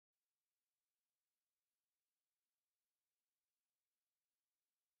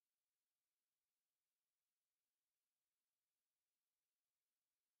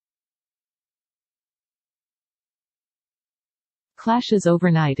Clashes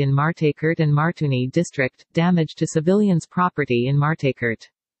overnight in Martakert and Martuni district, damage to civilians' property in Martakert.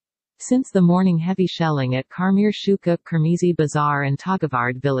 Since the morning heavy shelling at Karmir Shuka, Kermizi Bazaar and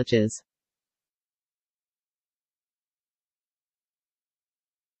Tagavard villages.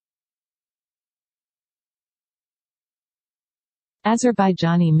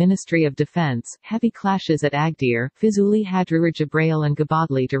 Azerbaijani Ministry of Defense, heavy clashes at Agdir, Fizuli Hadrur Jabrail and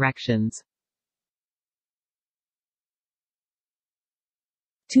Gabadli directions.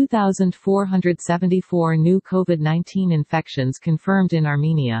 2,474 new COVID-19 infections confirmed in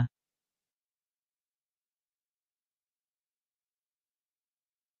Armenia.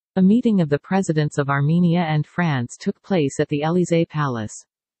 A meeting of the presidents of Armenia and France took place at the Élysée Palace.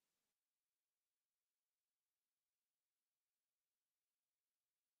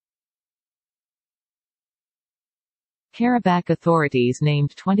 Karabakh authorities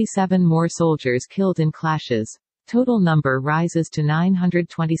named 27 more soldiers killed in clashes. Total number rises to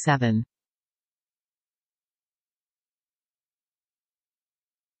 927.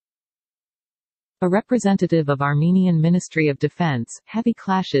 A representative of Armenian Ministry of Defense, heavy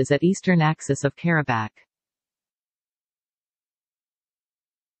clashes at eastern axis of Karabakh.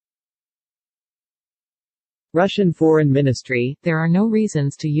 Russian Foreign Ministry, there are no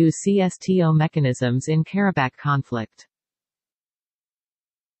reasons to use CSTO mechanisms in Karabakh conflict.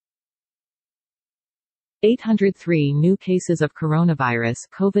 803 new cases of coronavirus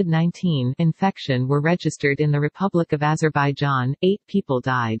COVID-19 infection were registered in the Republic of Azerbaijan, 8 people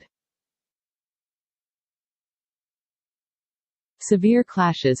died. Severe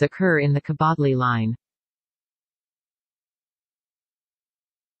clashes occur in the Kabadli line.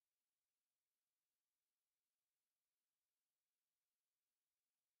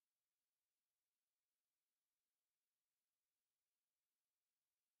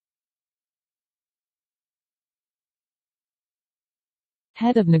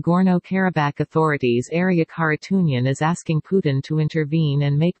 Head of Nagorno-Karabakh authorities Arya Karatunyan is asking Putin to intervene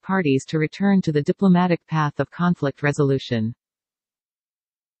and make parties to return to the diplomatic path of conflict resolution.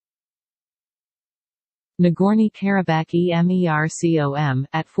 Nagorno-Karabakh EMERCOM,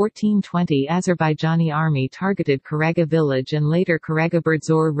 at 1420 Azerbaijani army targeted Karega village and later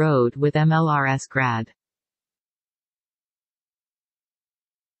Karega-Berdzor road with MLRS Grad.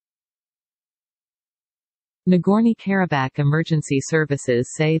 Nagorno-Karabakh emergency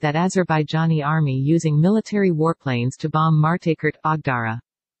services say that Azerbaijani army using military warplanes to bomb Martakert, Agdara.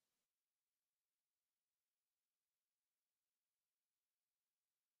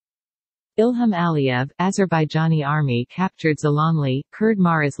 Ilham Aliyev, Azerbaijani army captured Zalanli, Kurd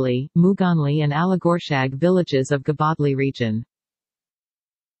Marizli, Muganli and Alagorshag villages of Gabadli region.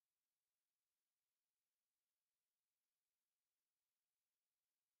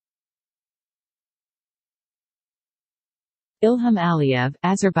 Ilham Aliyev,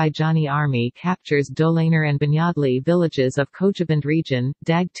 Azerbaijani army captures Dolaner and Banyadli villages of Khojaband region,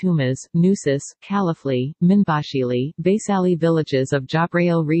 Dag Tumaz, Nusis, Kalifli, Minbashili, Vaisali villages of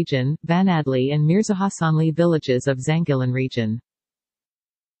Jabrail region, Vanadli and Mirzahasanli villages of Zangilan region.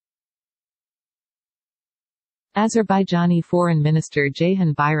 Azerbaijani Foreign Minister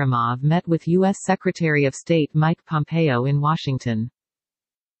Ceyhun Bayramov met with U.S. Secretary of State Mike Pompeo in Washington.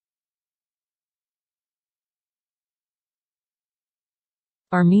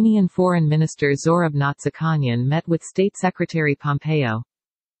 Armenian Foreign Minister Zorab Natsakanyan met with State Secretary Pompeo.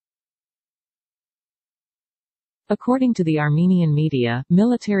 According to the Armenian media,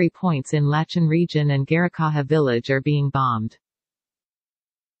 military points in Lachin region and Garakaha village are being bombed.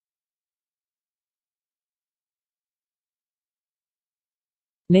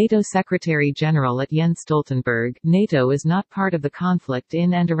 NATO Secretary-General at Jens Stoltenberg, NATO is not part of the conflict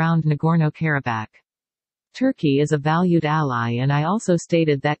in and around Nagorno-Karabakh. Turkey is a valued ally and I also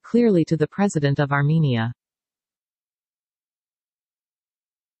stated that clearly to the President of Armenia.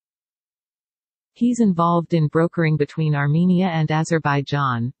 He's involved in brokering between Armenia and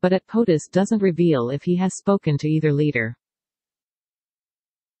Azerbaijan, but at POTUS doesn't reveal if he has spoken to either leader.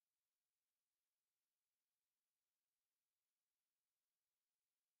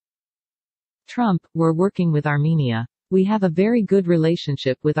 Trump, we're working with Armenia. We have a very good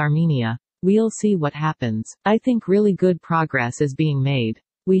relationship with Armenia. We'll see what happens. I think really good progress is being made.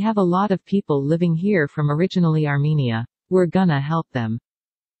 We have a lot of people living here from originally Armenia. We're gonna help them.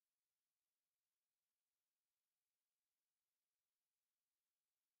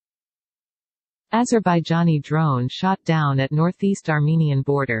 Azerbaijani drone shot down at northeast Armenian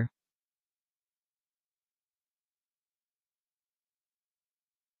border.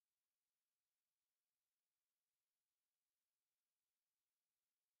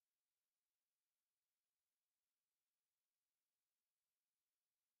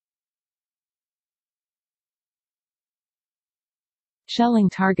 Shelling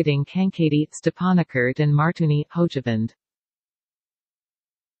targeting Kankadi, Stepanakert and Martuni, Khojavend.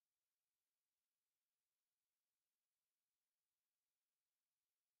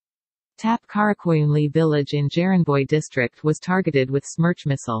 Tap Karakoyunli village in Jaranboy district was targeted with Smerch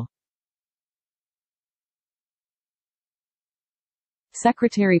missile.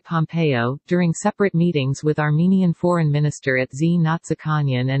 Secretary Pompeo, during separate meetings with Armenian Foreign Minister at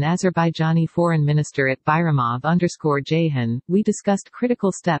Natsakanyan and Azerbaijani Foreign Minister at Bayramov _Jahan, we discussed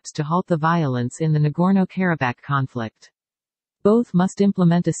critical steps to halt the violence in the Nagorno-Karabakh conflict. Both must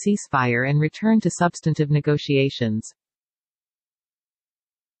implement a ceasefire and return to substantive negotiations.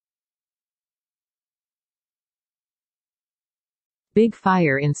 Big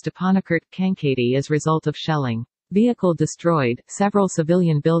fire in Stepanakert, Kankadi as result of shelling. Vehicle destroyed, several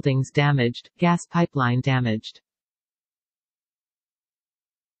civilian buildings damaged, gas pipeline damaged.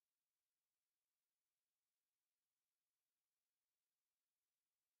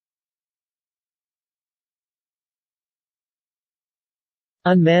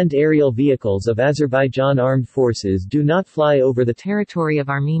 Unmanned aerial vehicles of Azerbaijan armed forces do not fly over the territory of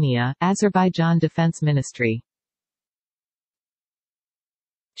Armenia, Azerbaijan Defense Ministry.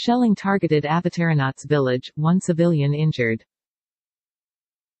 Shelling targeted Avataranots village, 1 civilian injured.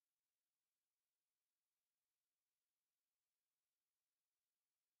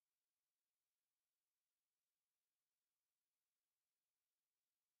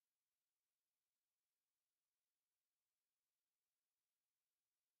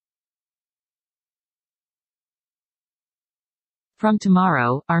 From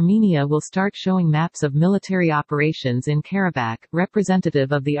tomorrow, Armenia will start showing maps of military operations in Karabakh,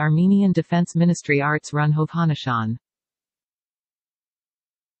 representative of the Armenian Defense Ministry Arts Run Hovhannishan.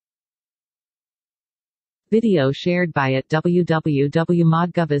 Video shared by at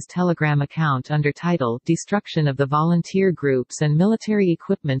www.modgov's Telegram account under title Destruction of the Volunteer Groups and Military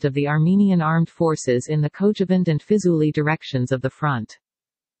Equipment of the Armenian Armed Forces in the Khojavend and Fizuli directions of the front.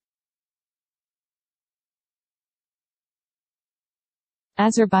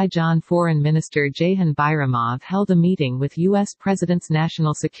 Azerbaijan Foreign Minister Jahan Bayramov held a meeting with U.S. President's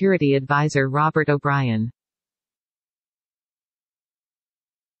National Security Advisor Robert O'Brien.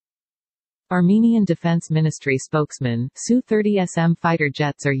 Armenian Defense Ministry spokesman, Su-30SM fighter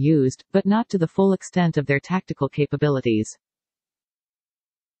jets are used, but not to the full extent of their tactical capabilities.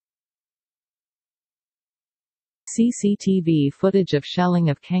 CCTV footage of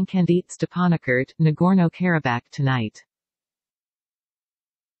shelling of Kankandi, Stepanakert, Nagorno-Karabakh tonight.